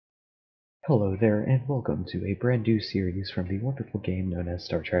Hello there, and welcome to a brand new series from the wonderful game known as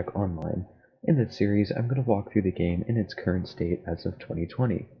Star Trek Online. In this series, I'm going to walk through the game in its current state as of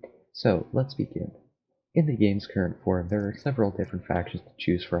 2020. So, let's begin. In the game's current form, there are several different factions to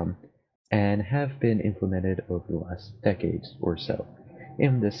choose from, and have been implemented over the last decades or so.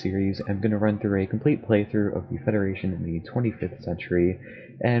 In this series, I'm going to run through a complete playthrough of the Federation in the 25th century,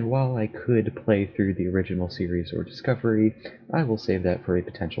 and while I could play through the original series or Discovery, I will save that for a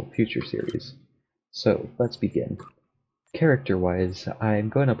potential future series. So, let's begin. Character-wise, I'm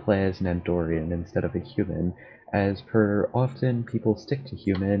going to play as an Andorian instead of a human, as per often people stick to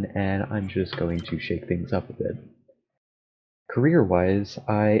human, and I'm just going to shake things up a bit. Career-wise,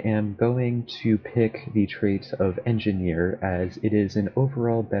 I am going to pick the trait of Engineer, as it is an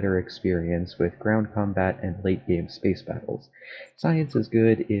overall better experience with ground combat and late-game space battles. Science is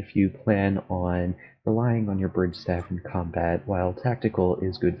good if you plan on relying on your bridge staff in combat, while Tactical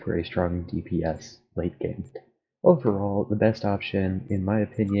is good for a strong DPS late game. Overall, the best option, in my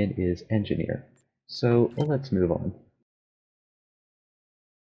opinion, is Engineer. So let's move on.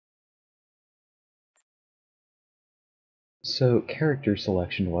 So character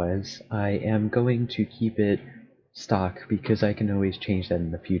selection wise, I am going to keep it stock because I can always change that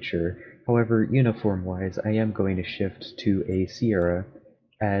in the future. However, uniform wise, I am going to shift to a Sierra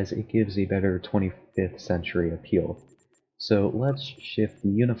as it gives a better 25th century appeal. So let's shift the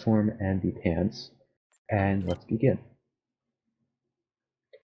uniform and the pants, and let's begin.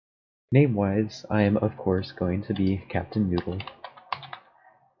 Name wise, I am of course going to be Captain Noodle.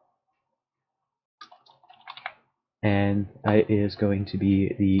 And it is going to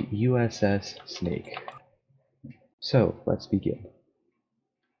be the USS Snake. So, let's begin.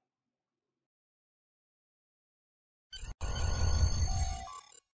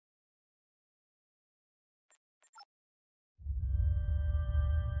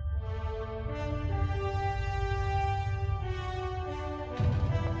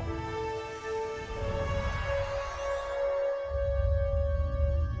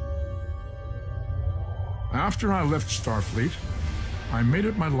 After I left Starfleet, I made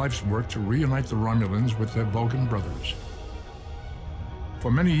it my life's work to reunite the Romulans with their Vulcan brothers.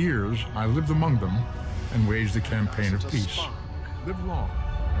 For many years, I lived among them and waged a campaign of peace. Live long.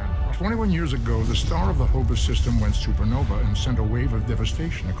 And 21 years ago, the star of the Hobus system went supernova and sent a wave of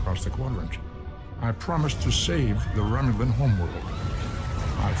devastation across the quadrant. I promised to save the Romulan homeworld.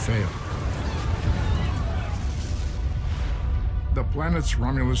 I failed. The planets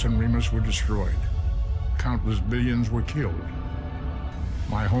Romulus and Remus were destroyed. Countless billions were killed.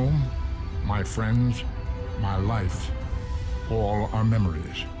 My home, my friends, my life, all are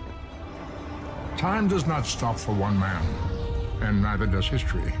memories. Time does not stop for one man, and neither does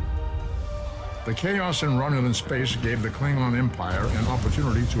history. The chaos in Romulan space gave the Klingon Empire an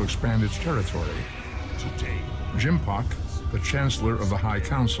opportunity to expand its territory. Today, Jimpak, the Chancellor of the High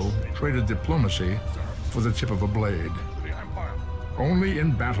Council, traded diplomacy for the tip of a blade. Only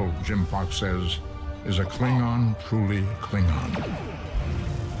in battle, Jimpak says, is a Klingon truly Klingon.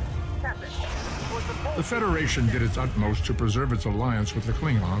 The Federation did its utmost to preserve its alliance with the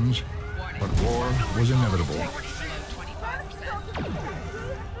Klingons, but war was inevitable.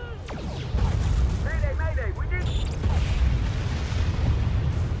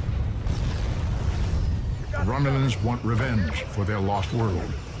 The Romulans want revenge for their lost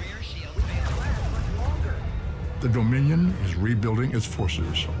world. The Dominion is rebuilding its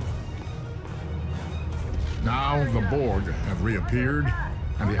forces. Now the Borg have reappeared,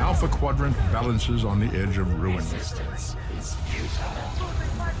 and the Alpha Quadrant balances on the edge of ruin. Resistance is futile.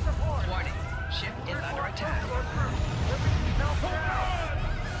 Warning, ship is under attack.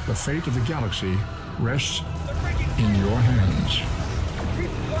 The fate of the galaxy rests in your hands.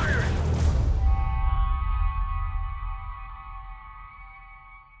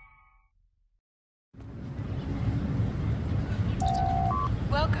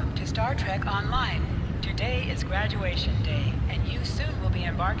 Welcome to Star Trek Online. Today is graduation day, and you soon will be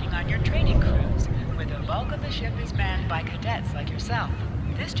embarking on your training cruise, where the bulk of the ship is manned by cadets like yourself.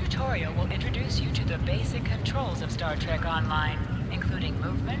 This tutorial will introduce you to the basic controls of Star Trek Online, including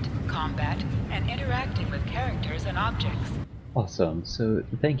movement, combat, and interacting with characters and objects. Awesome, so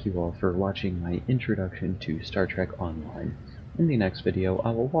thank you all for watching my introduction to Star Trek Online. In the next video,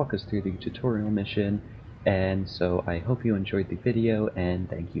 I will walk us through the tutorial mission, and so I hope you enjoyed the video, and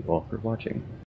thank you all for watching.